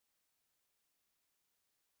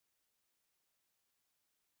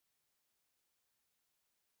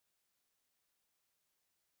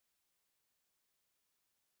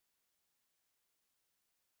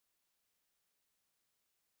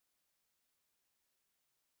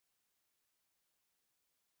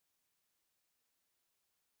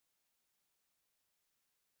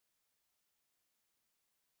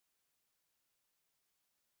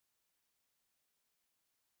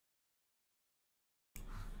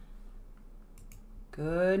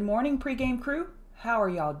Good morning, pregame crew. How are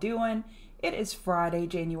y'all doing? It is Friday,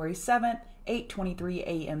 January 7th, 8:23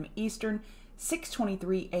 a.m. Eastern,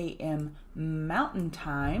 6:23 a.m. Mountain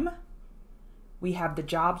Time. We have the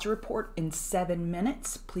jobs report in 7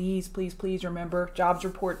 minutes. Please, please, please remember, jobs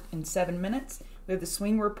report in 7 minutes. We have the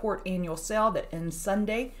swing report annual sale that ends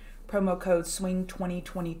Sunday. Promo code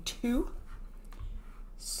SWING2022.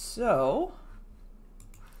 So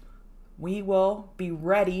we will be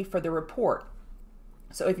ready for the report.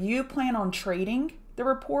 So if you plan on trading the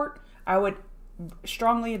report, I would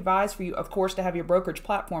strongly advise for you, of course, to have your brokerage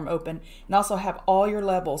platform open and also have all your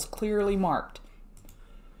levels clearly marked.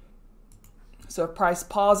 So if price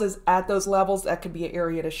pauses at those levels, that could be an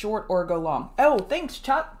area to short or go long. Oh, thanks,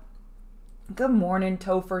 Chuck. Good morning,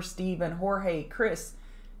 Topher, Steven, Jorge, Chris,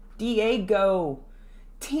 Diego,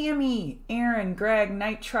 Tammy, Aaron, Greg,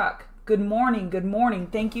 Night Truck. Good morning. Good morning.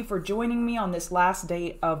 Thank you for joining me on this last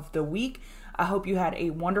day of the week. I hope you had a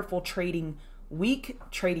wonderful trading week,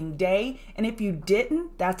 trading day. And if you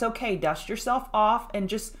didn't, that's okay. Dust yourself off and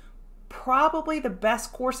just probably the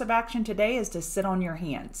best course of action today is to sit on your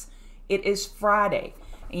hands. It is Friday.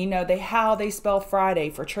 And you know how they spell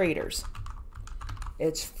Friday for traders.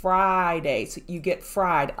 It's Friday. So you get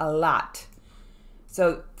fried a lot.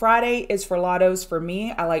 So Friday is for lottos for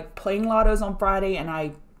me. I like playing lottos on Friday and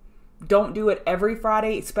I don't do it every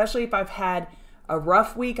Friday, especially if I've had a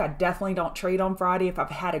rough week. I definitely don't trade on Friday. If I've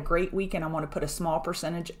had a great week and I want to put a small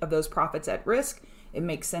percentage of those profits at risk, it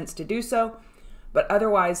makes sense to do so. But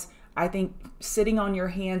otherwise, I think sitting on your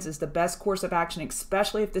hands is the best course of action,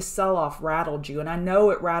 especially if this sell-off rattled you. And I know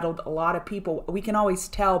it rattled a lot of people. We can always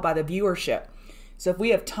tell by the viewership. So if we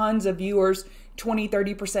have tons of viewers, 20,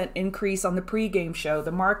 30% increase on the pregame show,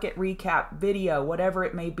 the market recap video, whatever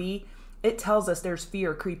it may be, it tells us there's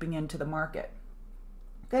fear creeping into the market.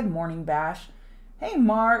 Good morning, Bash. Hey,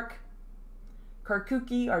 Mark.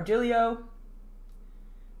 Karkuki, Argilio.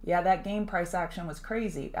 Yeah, that game price action was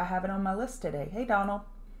crazy. I have it on my list today. Hey, Donald.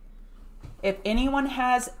 If anyone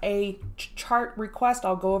has a chart request,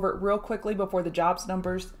 I'll go over it real quickly before the jobs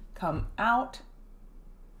numbers come out.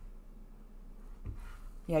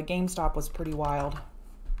 Yeah, GameStop was pretty wild.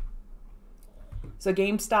 So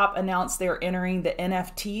GameStop announced they're entering the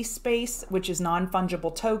NFT space, which is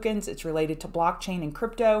non-fungible tokens. It's related to blockchain and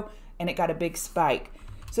crypto, and it got a big spike.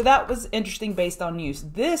 So that was interesting based on news.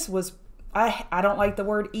 This was, I don't like the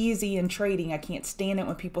word easy in trading. I can't stand it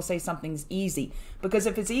when people say something's easy. Because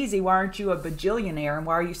if it's easy, why aren't you a bajillionaire and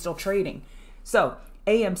why are you still trading? So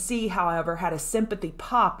AMC, however, had a sympathy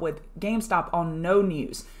pop with GameStop on no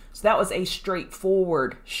news. So that was a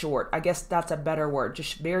straightforward short. I guess that's a better word,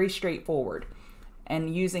 just very straightforward.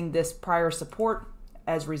 And using this prior support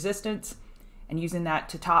as resistance and using that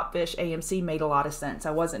to top fish AMC made a lot of sense.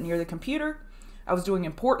 I wasn't near the computer. I was doing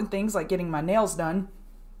important things like getting my nails done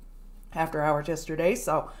after hours yesterday,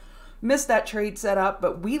 so missed that trade setup,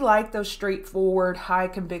 but we like those straightforward, high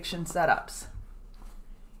conviction setups.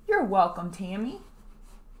 You're welcome, Tammy.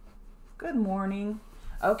 Good morning.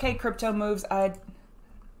 Okay, crypto moves.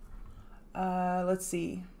 Let's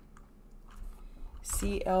see.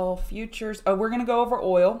 CL futures. Oh, we're going to go over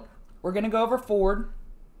oil. We're going to go over Ford.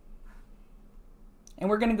 And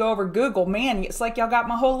we're going to go over Google. Man, it's like y'all got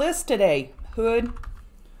my whole list today. Hood,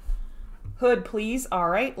 please. All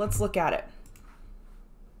right, let's look at it.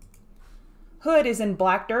 Hood is in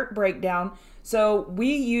black dirt breakdown. So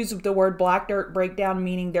we use the word black dirt breakdown,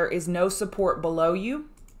 meaning there is no support below you.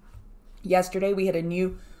 Yesterday, we had a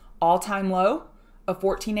new all-time low of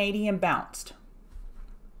 1480 and bounced.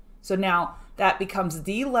 So now that becomes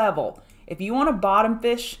the level. If you want to bottom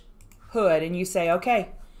fish Hood and you say, okay,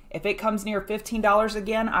 if it comes near $15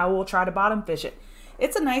 again, I will try to bottom fish it.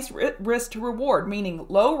 It's a nice risk to reward, meaning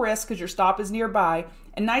low risk because your stop is nearby,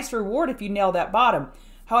 and nice reward if you nail that bottom.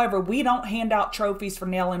 However, we don't hand out trophies for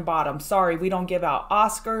nailing bottom. Sorry, we don't give out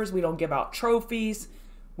Oscars. We don't give out trophies.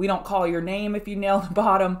 We don't call your name if you nail the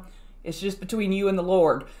bottom. It's just between you and the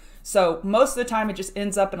Lord. So most of the time it just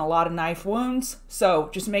ends up in a lot of knife wounds. So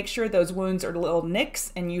just make sure those wounds are little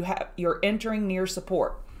nicks and you're entering near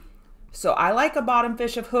support. So I like a bottom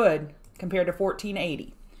fish of Hood compared to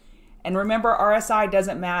 1480. And remember, RSI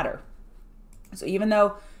doesn't matter. So even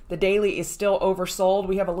though the daily is still oversold,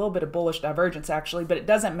 we have a little bit of bullish divergence actually, but it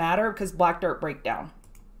doesn't matter because black dirt breakdown.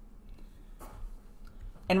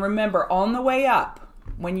 And remember, on the way up,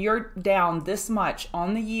 when you're down this much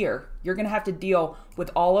on the year, you're going to have to deal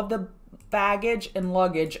with all of the baggage and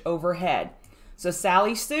luggage overhead. So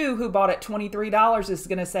Sally Sue, who bought at $23, is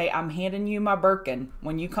going to say, I'm handing you my Birkin.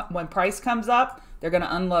 When price comes up, they're going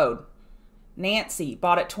to unload. Nancy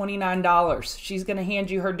bought at $29. She's going to hand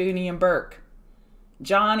you her Dooney and Burke.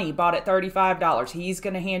 Johnny bought at $35. He's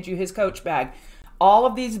going to hand you his Coach bag. All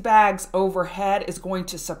of these bags overhead is going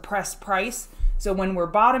to suppress price. So when we're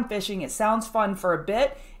bottom fishing, it sounds fun for a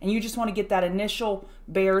bit, and you just want to get that initial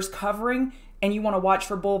bears covering, and you want to watch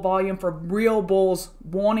for bull volume for real bulls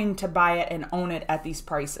wanting to buy it and own it at these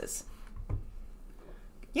prices.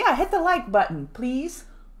 Yeah, hit the like button, please.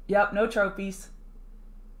 Yep, no trophies.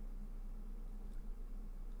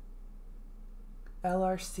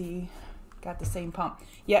 LRC, got the same pump.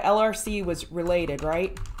 Yeah, LRC was related,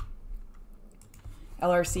 right?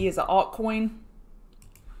 LRC is an altcoin.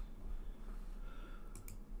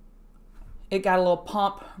 It got a little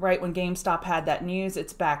pump right when GameStop had that news.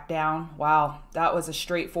 It's back down. Wow, that was a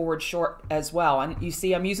straightforward short as well. And you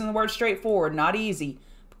see, I'm using the word straightforward, not easy.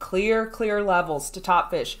 Clear levels to top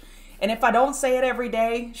fish. And if I don't say it every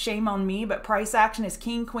day, shame on me, but price action is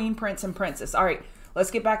king, queen, prince, and princess. All right,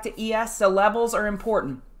 let's get back to ES. So levels are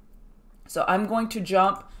important. So I'm going to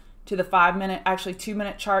jump to the 5-minute, actually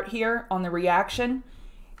 2-minute chart here on the reaction.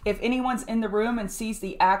 If anyone's in the room and sees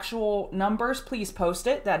the actual numbers, please post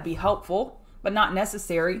it. That'd be helpful, but not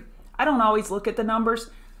necessary. I don't always look at the numbers.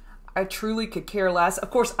 I truly could care less. Of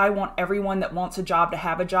course, I want everyone that wants a job to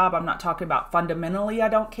have a job. I'm not talking about fundamentally I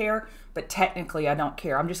don't care, but technically I don't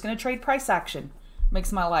care. I'm just going to trade price action.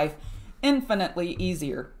 Makes my life infinitely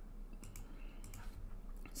easier.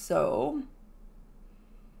 So,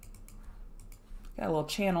 got a little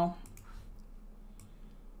channel.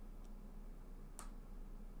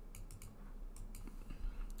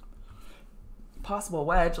 Possible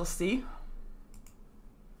wedge, let's see.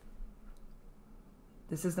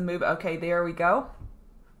 This is the move. Okay, there we go.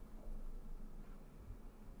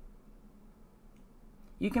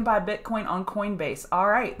 You can buy Bitcoin on Coinbase. All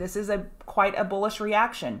right, this is quite a bullish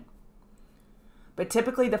reaction. But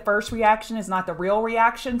typically the first reaction is not the real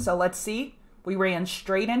reaction. So let's see. We ran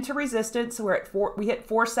straight into resistance. So we hit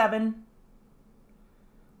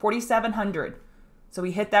 4,700. So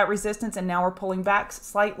we hit that resistance and now we're pulling back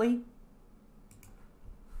slightly.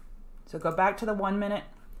 So go back to the 1 minute.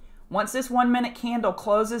 Once this 1 minute candle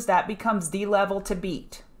closes, that becomes the level to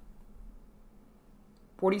beat.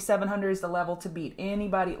 4,700 is the level to beat.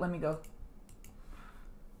 Anybody, let me go.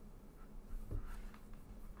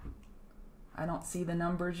 I don't see the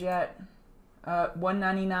numbers yet.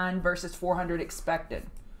 199 versus 400 expected.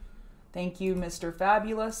 Thank you, Mr.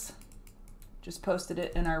 Fabulous. Just posted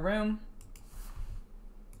it in our room.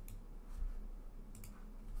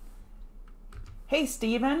 Hey,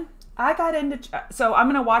 Steven. I got into, so I'm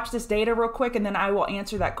going to watch this data real quick and then I will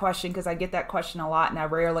answer that question because I get that question a lot and I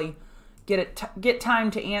rarely get time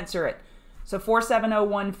to answer it. So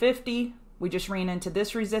 470.150, we just ran into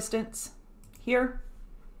this resistance here.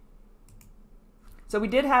 So we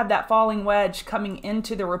did have that falling wedge coming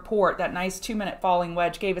into the report. That nice 2-minute falling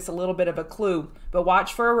wedge gave us a little bit of a clue, but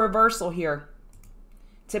watch for a reversal here.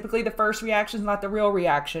 Typically the first reaction is not the real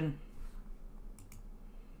reaction.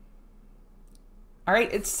 All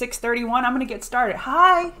right, it's 6:31. I'm going to get started.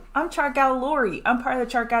 Hi, I'm Chart Gal Lori. I'm part of the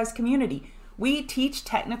Chart Guys community. We teach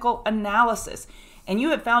technical analysis, and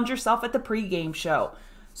you have found yourself at the pregame show.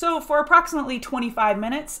 So for approximately 25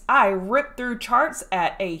 minutes, I rip through charts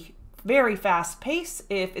at a very fast pace.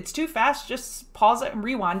 If it's too fast, just pause it and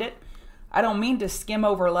rewind it. I don't mean to skim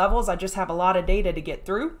over levels. I just have a lot of data to get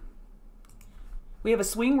through. We have a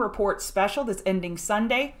swing report special that's ending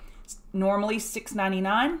Sunday. It's normally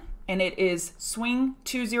 $6.99. And it is swing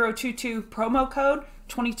 2022 promo code,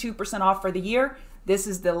 22% off for the year. This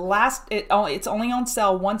is the last, it's only on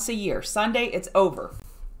sale once a year. Sunday, it's over.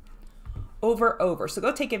 Over. So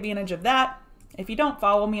go take advantage of that. If you don't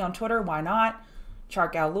follow me on Twitter, why not?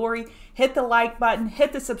 Chart Gal Lori. Hit the like button,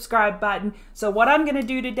 hit the subscribe button. So what I'm going to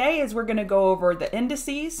do today is we're going to go over the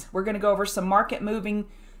indices. We're going to go over some market moving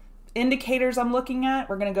indicators I'm looking at.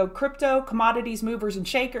 We're going to go crypto, commodities, movers, and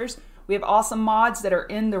shakers. We have awesome mods that are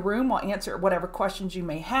in the room. We'll answer whatever questions you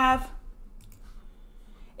may have.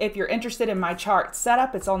 If you're interested in my chart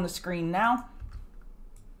setup, it's on the screen now.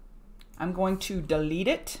 I'm going to delete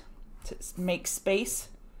it to make space,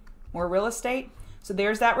 more real estate. So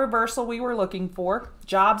there's that reversal we were looking for,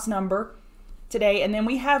 jobs number today. And then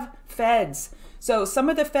we have Feds. So some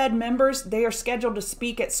of the Fed members, they are scheduled to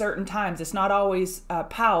speak at certain times. It's not always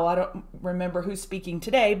Powell. I don't remember who's speaking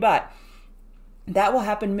today, but that will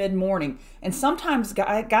happen mid-morning. And sometimes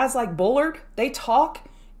guys like Bullard, they talk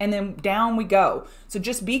and then down we go. So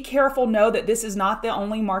just be careful. Know that this is not the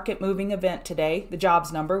only market moving event today, the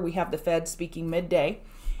jobs number. We have the Fed speaking midday.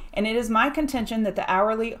 And it is my contention that the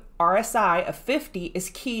hourly RSI of 50 is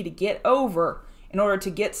key to get over in order to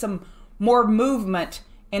get some more movement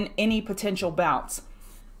in any potential bounce.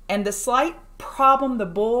 And the slight problem the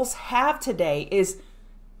bulls have today is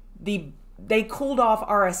they cooled off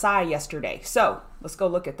RSI yesterday. So let's go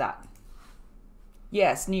look at that.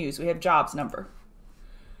 Yes, news. We have jobs number.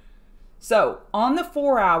 So on the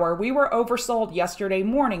 4 hour, we were oversold yesterday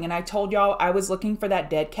morning, and I told y'all I was looking for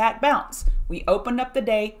that dead cat bounce. We opened up the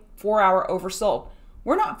day 4 hour oversold.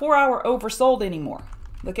 We're not 4 hour oversold anymore.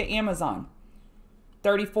 Look at Amazon,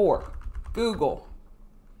 34, Google,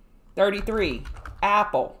 33,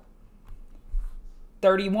 Apple,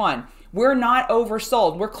 31. We're not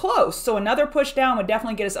oversold. We're close. So another push down would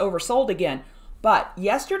definitely get us oversold again. But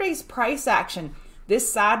yesterday's price action,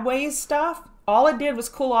 this sideways stuff, all it did was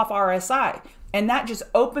cool off RSI. And that just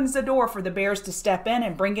opens the door for the bears to step in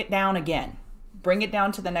and bring it down again. Bring it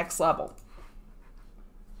down to the next level.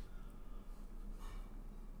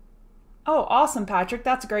 Oh, awesome, Patrick.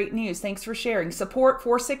 That's great news. Thanks for sharing. Support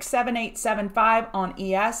 467875 on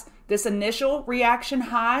ES. This initial reaction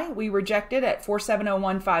high, we rejected at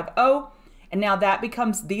 470150. And now that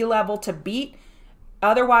becomes the level to beat.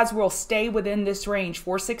 Otherwise, we'll stay within this range,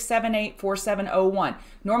 4678, 4701.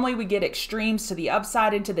 Normally, we get extremes to the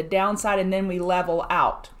upside and to the downside, and then we level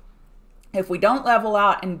out. If we don't level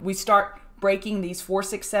out and we start breaking these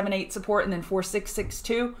 4678 support and then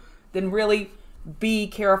 4662, then really be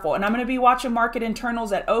careful. And I'm going to be watching market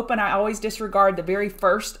internals at open. I always disregard the very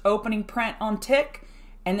first opening print on tick,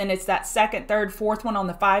 and then it's that second, third, fourth one on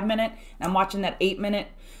the 5 minute. And I'm watching that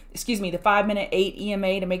the 5 minute 8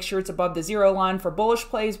 EMA to make sure it's above the zero line for bullish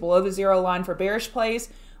plays, below the zero line for bearish plays.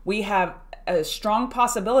 We have a strong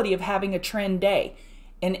possibility of having a trend day.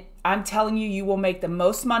 And I'm telling you, you will make the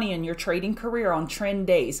most money in your trading career on trend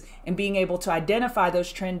days and being able to identify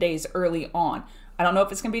those trend days early on. I don't know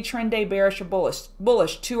if it's going to be trend day bearish or bullish.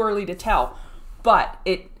 Bullish, too early to tell. But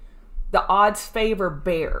the odds favor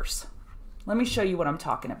bears. Let me show you what I'm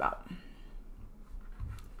talking about.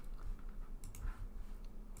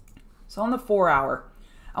 So on the 4 hour,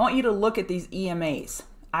 I want you to look at these EMAs.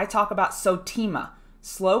 I talk about SOTIMA,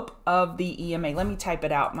 slope of the EMA. Let me type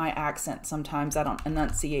it out. My accent, sometimes I don't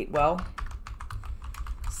enunciate well.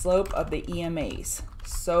 Slope of the EMAs,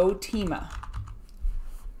 SOTIMA.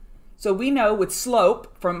 So we know with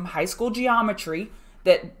slope from high school geometry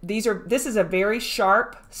that this is a very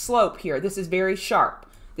sharp slope here. This is very sharp.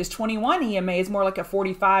 This 21 EMA is more like a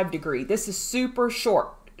 45 degree. This is super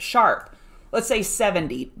sharp. Let's say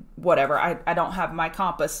 70, whatever. I don't have my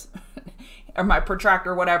compass or my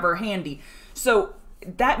protractor, whatever, handy. So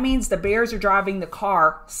that means the bears are driving the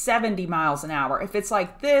car 70 miles an hour. If it's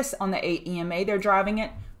like this on the 8 EMA, they're driving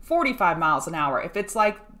it 45 miles an hour. If it's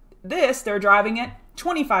like this, they're driving it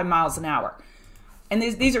 25 miles an hour. And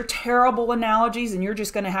these are terrible analogies, and you're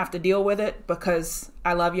just going to have to deal with it because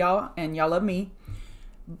I love y'all and y'all love me.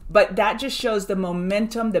 But that just shows the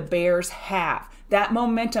momentum the bears have. That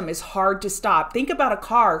momentum is hard to stop. Think about a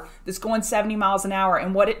car that's going 70 miles an hour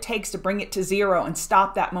and what it takes to bring it to zero and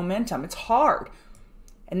stop that momentum. It's hard.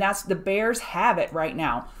 And that's the bears have it right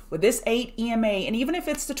now. With this 8 EMA, and even if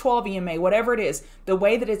it's the 12 EMA, whatever it is, the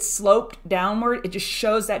way that it's sloped downward, it just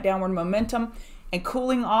shows that downward momentum. And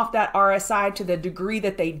cooling off that RSI to the degree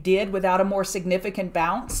that they did without a more significant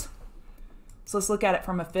bounce. So let's look at it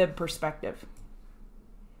from a fib perspective.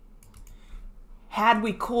 Had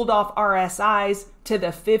we cooled off RSIs to the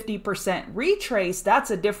 50% retrace,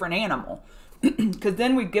 that's a different animal. Because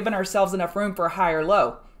then we've given ourselves enough room for a higher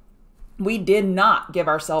low. We did not give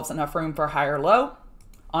ourselves enough room for a higher low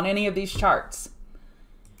on any of these charts.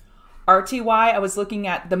 RTY, I was looking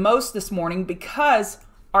at the most this morning because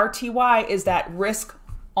RTY is that risk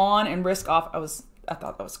on and risk off. I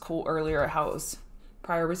thought that was cool earlier how it was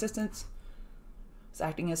prior resistance. It's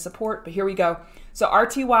acting as support, but here we go. So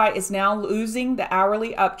RTY is now losing the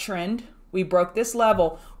hourly uptrend. We broke this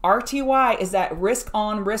level. RTY is that risk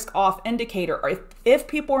on, risk off indicator. If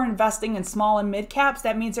people are investing in small and mid caps,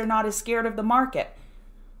 that means they're not as scared of the market.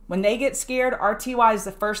 When they get scared, RTY is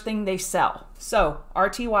the first thing they sell. So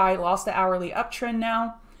RTY lost the hourly uptrend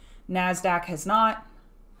now. NASDAQ has not.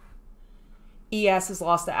 ES has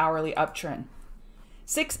lost the hourly uptrend.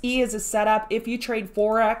 6E is a setup. If you trade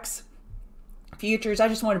Forex futures, I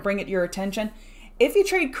just want to bring it to your attention. If you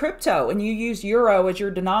trade crypto and you use euro as your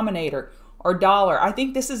denominator or dollar, I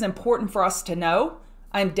think this is important for us to know.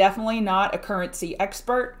 I'm definitely not a currency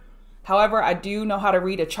expert. However, I do know how to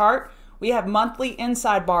read a chart. We have monthly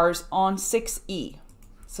inside bars on 6E.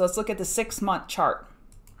 So let's look at the 6-month chart.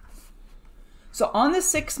 So on the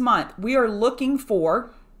 6 month, we are looking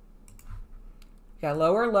for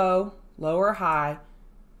lower low, lower high,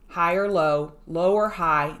 higher low, lower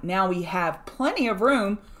high. Now we have plenty of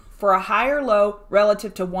room for a higher low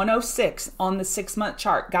relative to 106 on the 6-month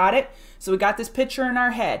chart. Got it? So we got this picture in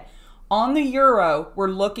our head. On the euro, we're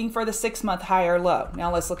looking for the 6-month high or low.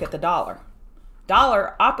 Now let's look at the dollar.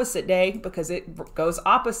 Dollar, opposite day, because it goes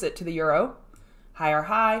opposite to the euro. Higher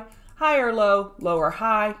high, higher low, lower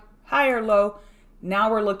high, higher low.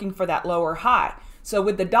 Now we're looking for that lower high. So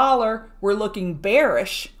with the dollar, we're looking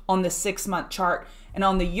bearish on the 6-month chart. And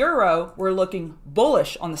on the euro, we're looking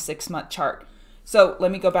bullish on the 6-month chart. So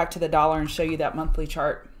let me go back to the dollar and show you that monthly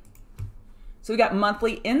chart. So we got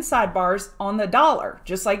monthly inside bars on the dollar,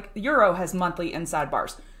 just like the euro has monthly inside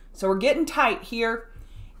bars. So we're getting tight here,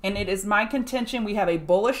 and it is my contention we have a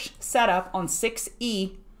bullish setup on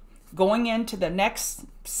 6E going into the next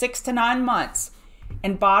 6 to 9 months.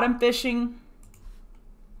 And bottom fishing,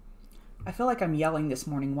 I feel like I'm yelling this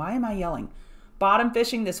morning. Why am I yelling? Bottom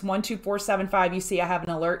fishing this 12475, you see I have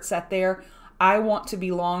an alert set there. I want to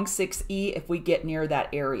be long 6E if we get near that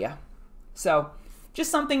area. So just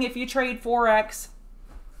something, if you trade Forex,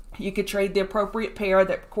 you could trade the appropriate pair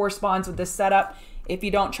that corresponds with this setup. If you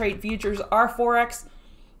don't trade futures or Forex,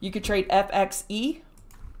 you could trade FXE.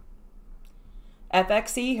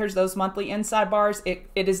 FXE, here's those monthly inside bars. It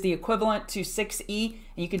is the equivalent to 6E, and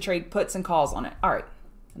you can trade puts and calls on it. All right,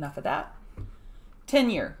 enough of that.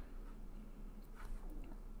 10-year.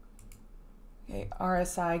 Okay,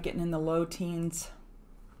 RSI getting in the low teens.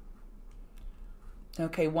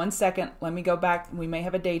 Okay, 1 second. Let me go back. We may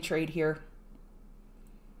have a day trade here.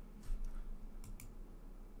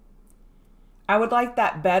 I would like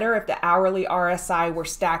that better if the hourly RSI were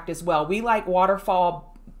stacked as well. We like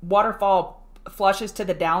waterfall flushes to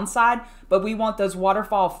the downside, but we want those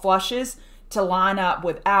waterfall flushes to line up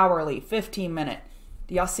with hourly 15-minute.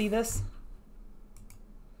 Do y'all see this?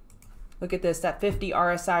 Look at this, that 50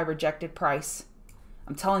 RSI rejected price.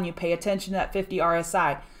 I'm telling you, pay attention to that 50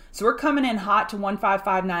 RSI. So we're coming in hot to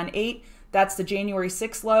 15598. That's the January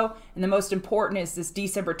 6th low. And the most important is this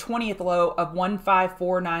December 20th low of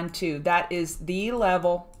 15492. That is the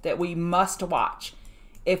level that we must watch.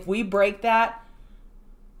 If we break that,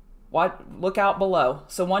 look out below.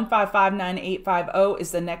 So 1559850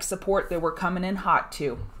 is the next support that we're coming in hot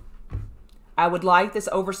to. I would like this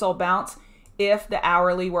oversold bounce if the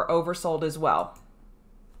hourly were oversold as well.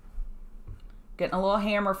 Getting a little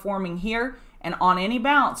hammer forming here. And on any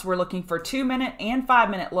bounce, we're looking for 2-minute and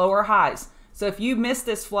 5-minute lower highs. So if you miss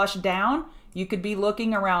this flush down, you could be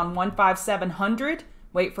looking around 15700.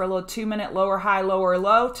 Wait for a little 2-minute lower high, lower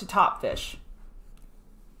low to top fish.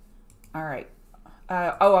 All right.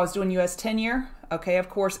 Oh, I was doing US 10-year. Okay, of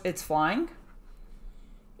course, it's flying.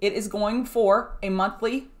 It is going for a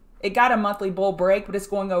monthly. It got a monthly bull break, but it's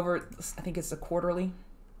going over, I think it's a quarterly.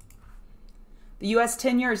 The US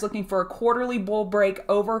 10-year is looking for a quarterly bull break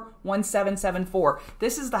over 1774.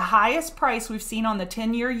 This is the highest price we've seen on the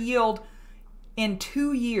 10-year yield in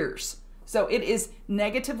 2 years. So it is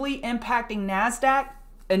negatively impacting NASDAQ,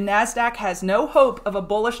 and NASDAQ has no hope of a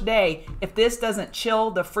bullish day if this doesn't chill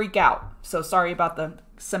the freak out. So sorry about the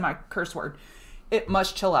semi-curse word. It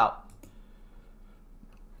must chill out.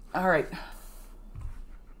 All right.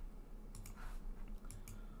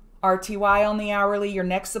 RTY on the hourly, your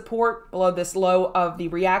next support below this low of the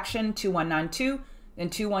reaction, 2192, then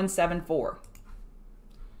 2174.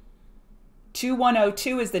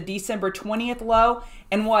 2102 is the December 20th low.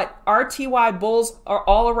 And what RTY bulls are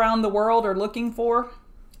all around the world are looking for,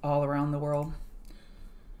 all around the world,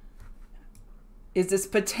 is this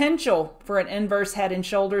potential for an inverse head and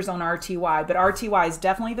shoulders on RTY. But RTY is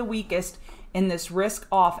definitely the weakest in this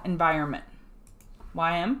risk-off environment.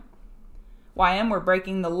 YM, we're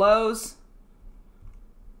breaking the lows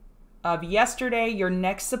of yesterday. Your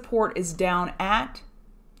next support is down at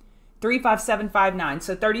 35759.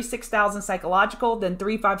 So 36,000 psychological, then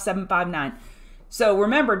 35759. So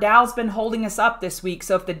remember, Dow's been holding us up this week.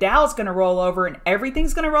 So if the Dow's going to roll over and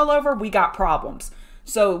everything's going to roll over, we got problems.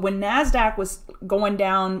 So when NASDAQ was going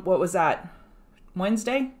down, what was that?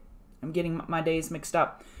 Wednesday? I'm getting my days mixed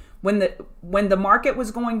up. When the market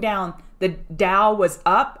was going down, the Dow was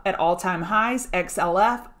up at all-time highs,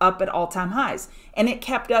 XLF up at all-time highs. And it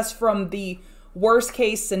kept us from the worst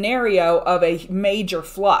case scenario of a major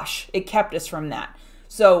flush. It kept us from that.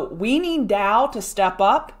 So we need Dow to step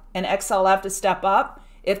up and XLF to step up.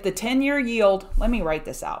 If the 10-year yield, let me write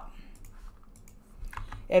this out.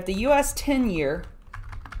 If the US 10-year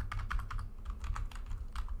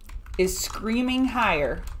is screaming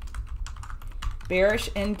higher, bearish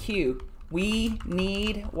NQ, we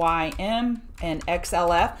need YM and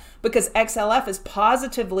XLF, because XLF is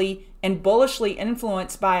positively and bullishly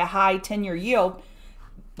influenced by a high 10-year yield,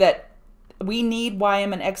 that we need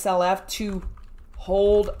YM and XLF to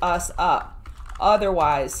hold us up.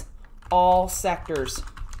 Otherwise, all sectors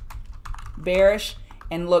bearish,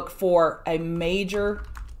 and look for a major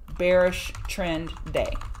bearish trend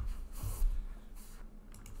day.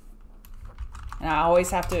 And I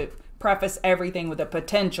always have to preface everything with a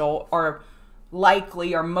potential or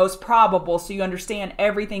likely or most probable, so you understand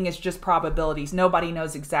everything is just probabilities. Nobody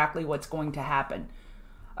knows exactly what's going to happen.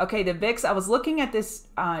 Okay, the VIX, I was looking at this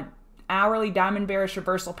hourly diamond bearish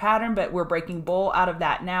reversal pattern, but we're breaking bull out of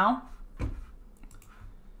that now.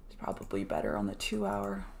 It's probably better on the 2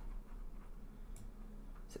 hour.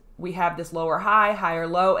 So we have this lower high, higher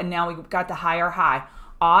low, and now we've got the higher high.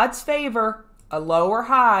 Odds favor a lower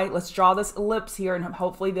high. Let's draw this ellipse here, and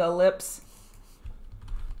hopefully the ellipse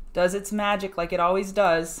does its magic like it always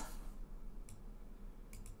does.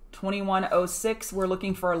 2106, we're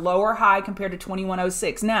looking for a lower high compared to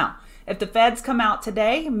 2106. Now, if the Feds come out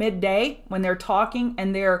today, midday, when they're talking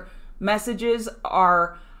and their messages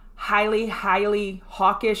are highly, highly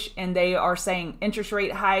hawkish, and they are saying interest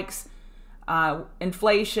rate hikes,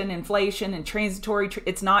 inflation, and transitory,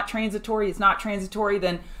 it's not transitory,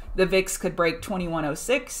 then the VIX could break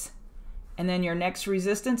 2106. And then your next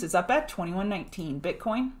resistance is up at 2119.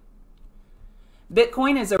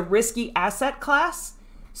 Bitcoin is a risky asset class.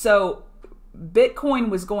 So Bitcoin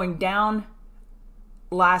was going down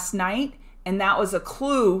last night, and that was a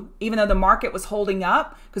clue, even though the market was holding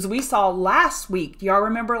up, because we saw last week, do y'all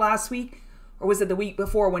remember last week, or was it the week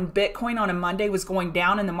before, when Bitcoin on a Monday was going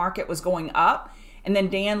down and the market was going up? And then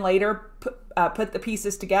Dan later put the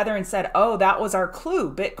pieces together and said, oh, that was our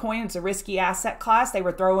clue. Bitcoin is a risky asset class. They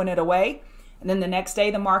were throwing it away. And then the next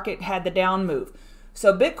day, the market had the down move.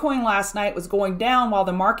 So Bitcoin last night was going down while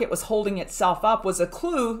the market was holding itself up, was a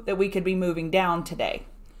clue that we could be moving down today.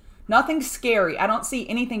 Nothing scary. I don't see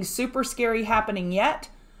anything super scary happening yet,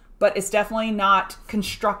 but it's definitely not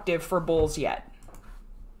constructive for bulls yet.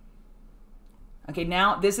 Okay,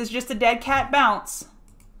 now this is just a dead cat bounce.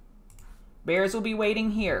 Bears will be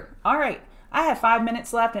waiting here. All right, I have 5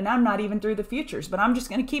 minutes left and I'm not even through the futures, but I'm just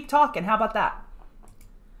going to keep talking. How about that?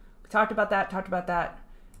 We talked about that.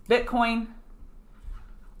 Bitcoin.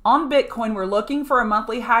 On Bitcoin, we're looking for a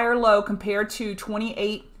monthly higher low compared to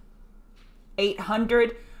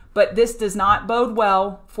 28,800, but this does not bode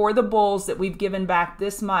well for the bulls that we've given back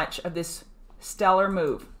this much of this stellar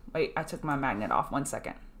move. Wait, I took my magnet off. 1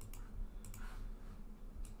 second.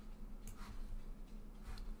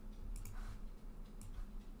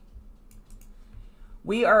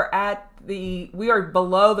 We are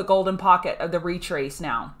below the golden pocket of the retrace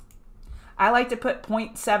now. I like to put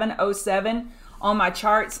 0.707 on my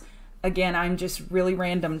charts. Again, I'm just really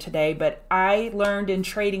random today, but I learned in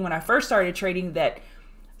trading when I first started trading that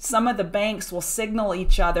some of the banks will signal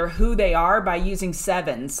each other who they are by using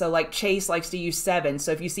sevens. So like Chase likes to use sevens.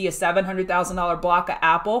 So if you see a $700,000 block of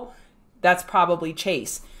Apple, that's probably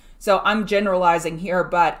Chase. So I'm generalizing here,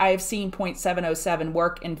 but I have seen 0.707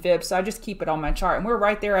 work in fibs, so I just keep it on my chart. And we're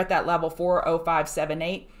right there at that level,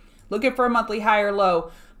 40578. Looking for a monthly higher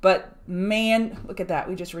low, but man, look at that.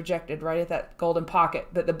 We just rejected right at that golden pocket.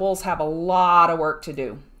 But the bulls have a lot of work to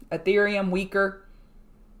do. Ethereum weaker.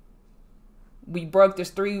 We broke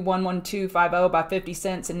this 3,11250 by 50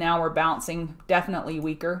 cents, and now we're bouncing, definitely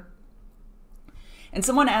weaker. And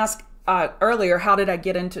someone asked earlier, how did I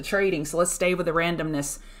get into trading? So let's stay with the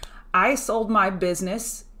randomness. I sold my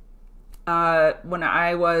business when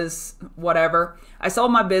I was whatever. I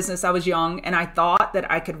sold my business. I was young, and I thought that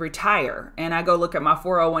I could retire. And I go look at my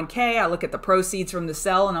 401k. I look at the proceeds from the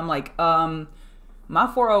sale, and I'm like, my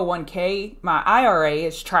 401k, my IRA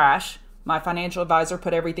is trash. My financial advisor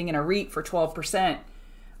put everything in a REIT for 12%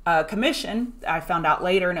 commission. I found out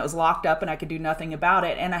later, and it was locked up, and I could do nothing about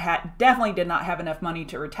it. And I definitely did not have enough money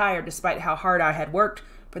to retire, despite how hard I had worked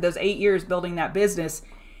for those 8 years building that business.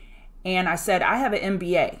 And I said, I have an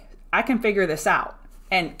MBA. I can figure this out.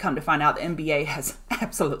 And come to find out, the MBA has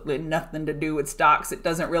absolutely nothing to do with stocks. It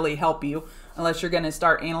doesn't really help you unless you're going to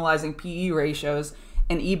start analyzing PE ratios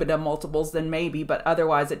and EBITDA multiples, then maybe, but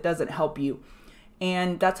otherwise it doesn't help you.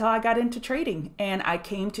 And that's how I got into trading. And I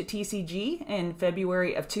came to TCG in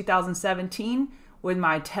February of 2017 with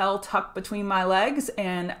my tail tucked between my legs,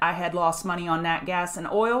 and I had lost money on nat gas and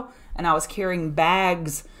oil, and I was carrying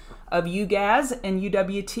bags of UGAS and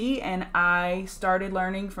UWT, and I started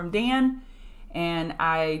learning from Dan, and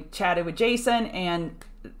I chatted with Jason, and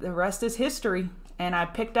the rest is history. And I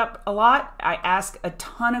picked up a lot. I asked a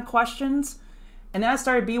ton of questions, and then I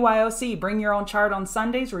started BYOC, Bring Your Own Chart on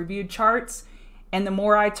Sundays, reviewed charts. And the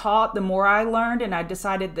more I taught, the more I learned, and I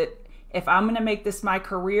decided that if I'm going to make this my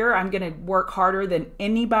career, I'm going to work harder than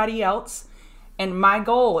anybody else. And my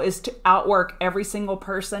goal is to outwork every single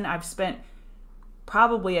person. I've spent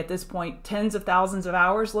probably at this point tens of thousands of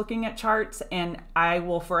hours looking at charts, and I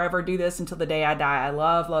will forever do this until the day I die. I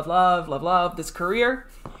love, love, love, love, love this career,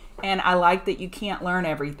 And I like that you can't learn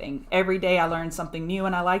everything. Every day I learn something new,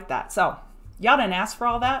 and I like that. So y'all didn't ask for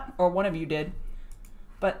all that, or one of you did.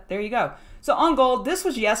 But there you go. So on gold, this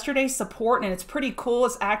was yesterday's support, and it's pretty cool.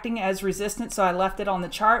 It's acting as resistance, so I left it on the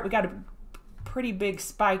chart. We got a pretty big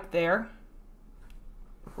spike there.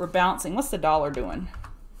 We're bouncing. What's the dollar doing?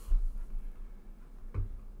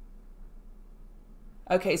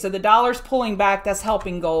 Okay, so the dollar's pulling back. That's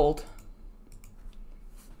helping gold.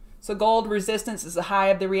 So gold resistance is the high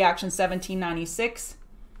of the reaction 1796.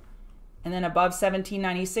 And then above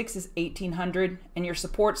 1796 is 1800. And your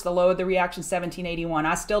support's the low of the reaction 1781.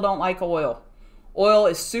 I still don't like oil. Oil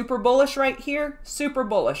is super bullish right here. Super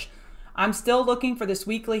bullish. I'm still looking for this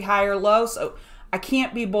weekly higher low. So I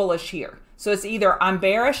can't be bullish here. So it's either I'm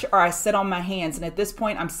bearish or I sit on my hands. And at this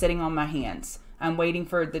point, I'm sitting on my hands. I'm waiting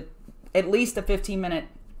for at least a 15-minute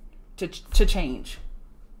to change.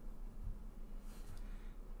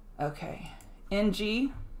 Okay,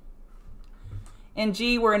 NG,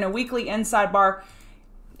 we're in a weekly inside bar.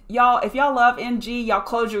 Y'all, if y'all love NG, y'all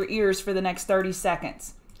close your ears for the next 30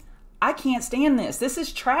 seconds. I can't stand this. This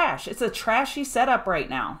is trash. It's a trashy setup right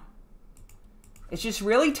now. It's just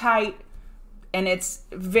really tight, and it's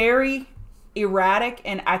very erratic,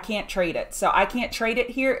 and I can't trade it. So I can't trade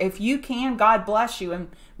it here. If you can, God bless you, and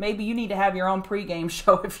maybe you need to have your own pregame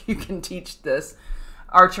show if you can teach this,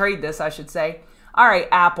 or trade this, I should say. All right,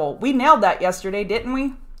 Apple. We nailed that yesterday, didn't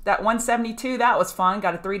we? That 172, that was fun.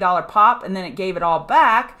 Got a $3 pop, and then it gave it all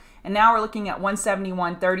back. And now we're looking at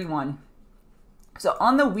 171.31. So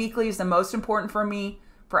on the weeklies, the most important for me,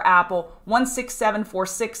 for Apple,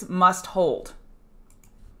 16746 must hold.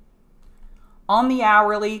 On the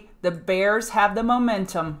hourly, the bears have the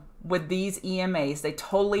momentum with these EMAs. They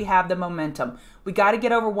totally have the momentum. We got to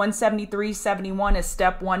get over 173.71 as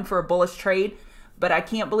step one for a bullish trade. But I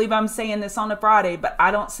can't believe I'm saying this on a Friday, but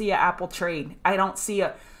I don't see an Apple trade.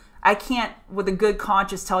 I can't, with a good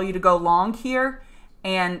conscience, tell you to go long here.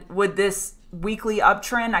 And with this weekly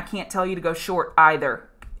uptrend, I can't tell you to go short either.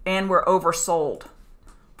 And we're oversold.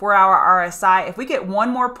 4-hour RSI, if we get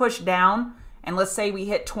one more push down, and let's say we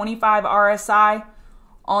hit 25 RSI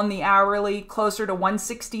on the hourly, closer to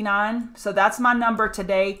 169. So that's my number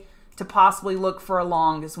today to possibly look for a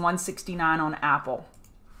long, is 169 on Apple.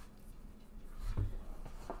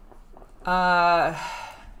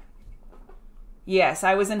 Yes,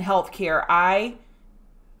 I was in healthcare. I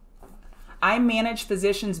manage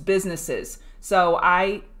physicians' businesses. So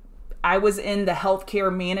I was in the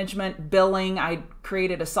healthcare management billing. I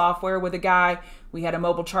created a software with a guy. We had a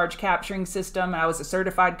mobile charge capturing system. I was a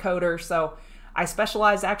certified coder. So I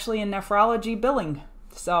specialize actually in nephrology billing,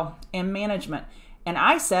 so in management. And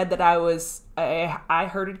I said that I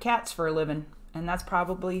herded cats for a living, and that's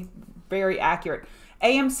probably very accurate.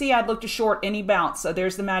 AMC, I'd look to short any bounce. So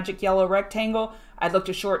there's the magic yellow rectangle. I'd look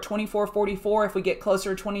to short 24.44. If we get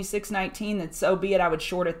closer to 26.19, then so be it. I would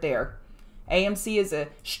short it there. AMC is a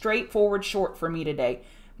straightforward short for me today.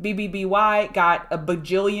 BBBY got a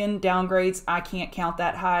bajillion downgrades. I can't count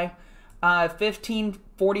that high.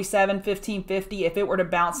 1547, 1550. If it were to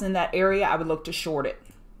bounce in that area, I would look to short it.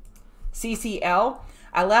 CCL,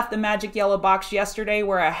 I left the magic yellow box yesterday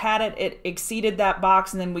where I had it. It exceeded that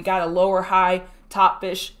box, and then we got a lower high top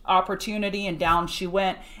fish opportunity, and down she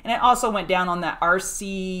went. And it also went down on that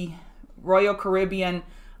RC Royal Caribbean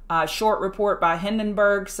short report by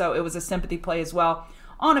Hindenburg, so it was a sympathy play as well.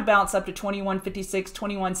 On a bounce up to 2156,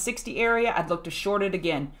 2160 area, I'd look to short it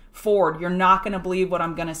again. Ford, you're not going to believe what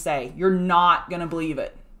I'm going to say. You're not going to believe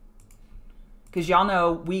it. Because y'all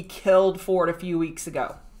know we killed Ford a few weeks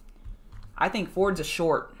ago. I think Ford's a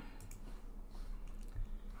short.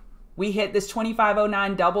 We hit this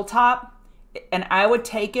 2509 double top, and I would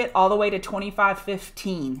take it all the way to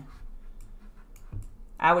 2515.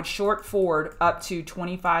 I would short Ford up to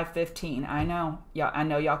 2515. I know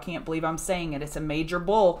y'all can't believe I'm saying it. It's a major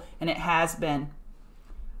bull, and it has been.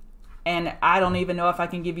 And I don't even know if I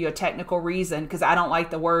can give you a technical reason, because I don't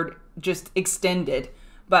like the word just extended.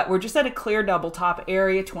 But we're just at a clear double top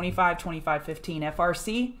area, 2515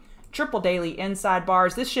 FRC. Triple daily inside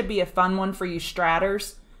bars. This should be a fun one for you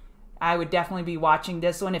straters. I would definitely be watching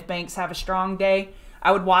this one if banks have a strong day.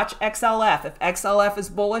 I would watch XLF. If XLF is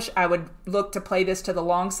bullish, I would look to play this to the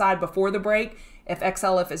long side before the break. If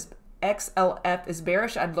XLF is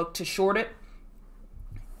bearish, I'd look to short it.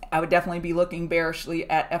 I would definitely be looking bearishly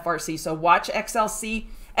at FRC. So watch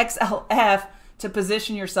XLF to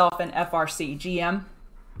position yourself in FRC. GM,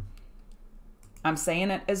 I'm saying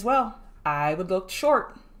it as well. I would look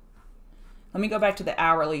short. Let me go back to the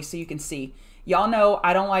hourly so you can see. Y'all know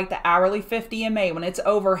I don't like the hourly 50 MA. When it's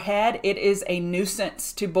overhead, it is a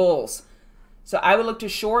nuisance to bulls. So I would look to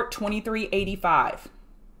short 2385.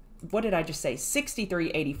 what did I just say?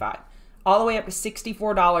 $63.85. All the way up to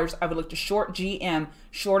 $64, I would look to short GM,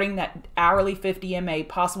 shorting that hourly 50 MA,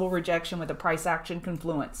 possible rejection with a price action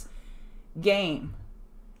confluence. Game.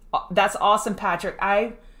 That's awesome, Patrick.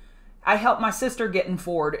 I helped my sister get in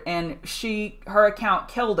Ford, and her account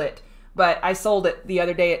killed it, but I sold it the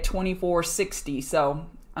other day at $24.60. So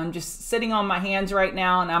I'm just sitting on my hands right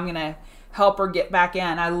now, and I'm going to help her get back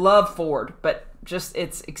in. I love Ford, but just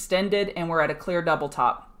it's extended, and we're at a clear double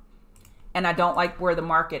top. And I don't like where the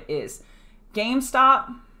market is.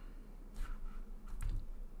 GameStop,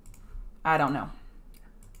 I don't know.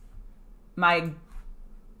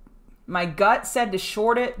 My gut said to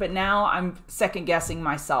short it, but now I'm second guessing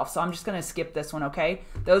myself. So I'm just going to skip this one, okay?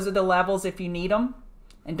 Those are the levels if you need them.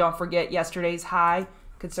 And don't forget, yesterday's high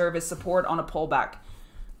could serve as support on a pullback.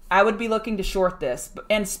 I would be looking to short this,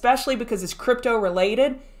 and especially because it's crypto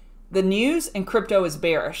related. The news and crypto is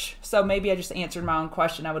bearish. So maybe I just answered my own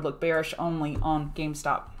question. I would look bearish only on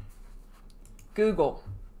GameStop. Google.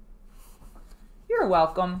 You're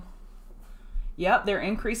welcome. Yep, they're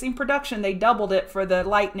increasing production. They doubled it for the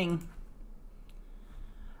Lightning.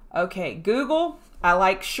 Okay, Google, I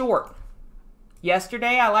like short.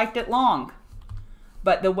 Yesterday, I liked it long.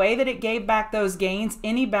 But the way that it gave back those gains,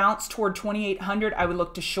 any bounce toward 2,800, I would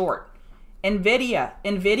look to short.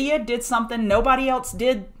 NVIDIA did something nobody else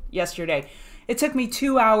did yesterday. It took me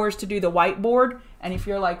 2 hours to do the whiteboard. And if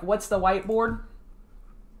you're like, what's the whiteboard?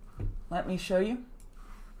 Let me show you.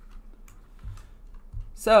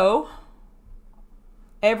 So,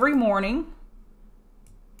 every morning,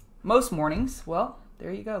 most mornings, well,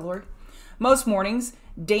 there you go, Lord. Most mornings,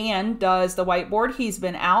 Dan does the whiteboard. He's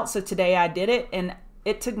been out, so today I did it, and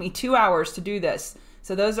it took me 2 hours to do this.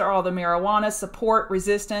 So those are all the marijuana, support,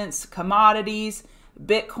 resistance, commodities,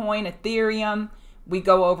 Bitcoin, Ethereum. We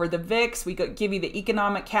go over the VIX. We give you the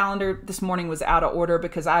economic calendar. This morning was out of order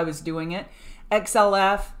because I was doing it.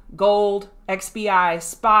 XLF, gold, XBI,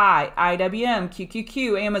 SPY, IWM,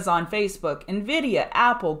 QQQ, Amazon, Facebook, NVIDIA,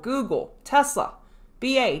 Apple, Google, Tesla,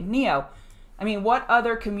 BA, NEO. I mean, what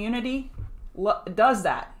other community does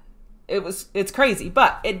that? It's crazy,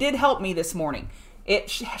 but it did help me this morning. It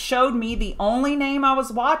showed me the only name I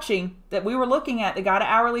was watching that we were looking at that got an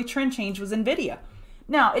hourly trend change was NVIDIA.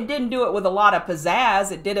 Now, it didn't do it with a lot of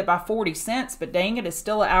pizzazz. It did it by 40 cents, but dang it, it's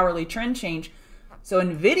still an hourly trend change. So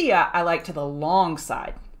NVIDIA, I like to the long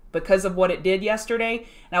side because of what it did yesterday.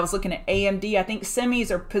 And I was looking at AMD. I think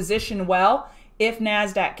semis are positioned well if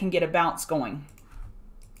NASDAQ can get a bounce going.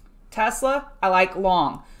 Tesla, I like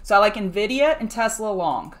long. So I like NVIDIA and Tesla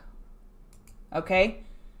long. Okay?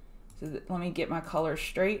 So let me get my colors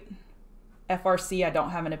straight. FRC, I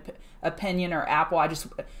don't have an opinion, or Apple.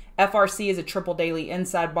 FRC is a triple daily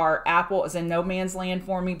inside bar. Apple is in no man's land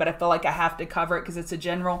for me, but I feel like I have to cover it because it's a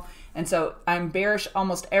general. And so I'm bearish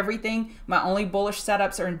almost everything. My only bullish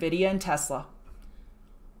setups are NVIDIA and Tesla.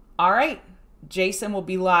 All right. Jason will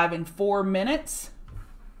be live in 4 minutes.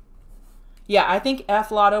 Yeah, I think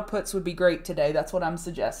F Lotto puts would be great today. That's what I'm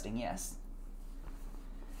suggesting, yes.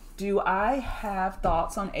 Do I have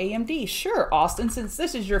thoughts on AMD? Sure, Austin, since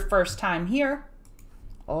this is your first time here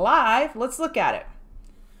live, let's look at it.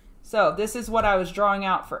 So this is what I was drawing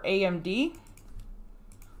out for AMD.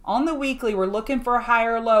 On the weekly, we're looking for a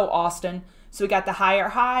higher low, Austin. So we got the higher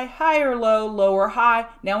high, higher low, lower high.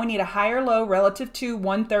 Now we need a higher low relative to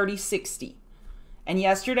 130.60. And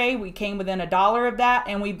yesterday we came within $1 of that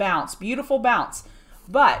and we bounced. Beautiful bounce.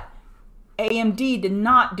 But AMD did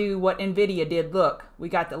not do what NVIDIA did. Look, we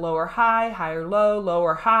got the lower high, higher low,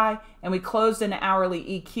 lower high, and we closed in an hourly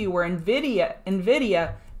EQ where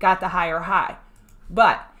NVIDIA got the higher high.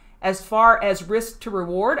 But as far as risk to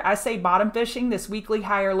reward, I say bottom fishing this weekly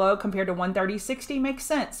higher low compared to 130.60 makes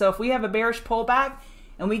sense. So if we have a bearish pullback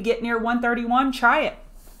and we get near 131, try it.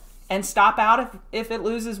 And stop out if it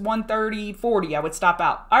loses 130.40. I would stop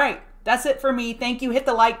out. All right, that's it for me. Thank you. Hit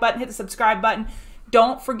the like button, hit the subscribe button.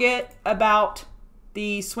 Don't forget about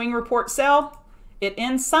the swing report sale. It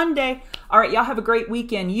ends Sunday. All right, y'all have a great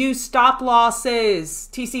weekend. Use stop losses.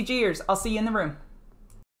 TCGers, I'll see you in the room.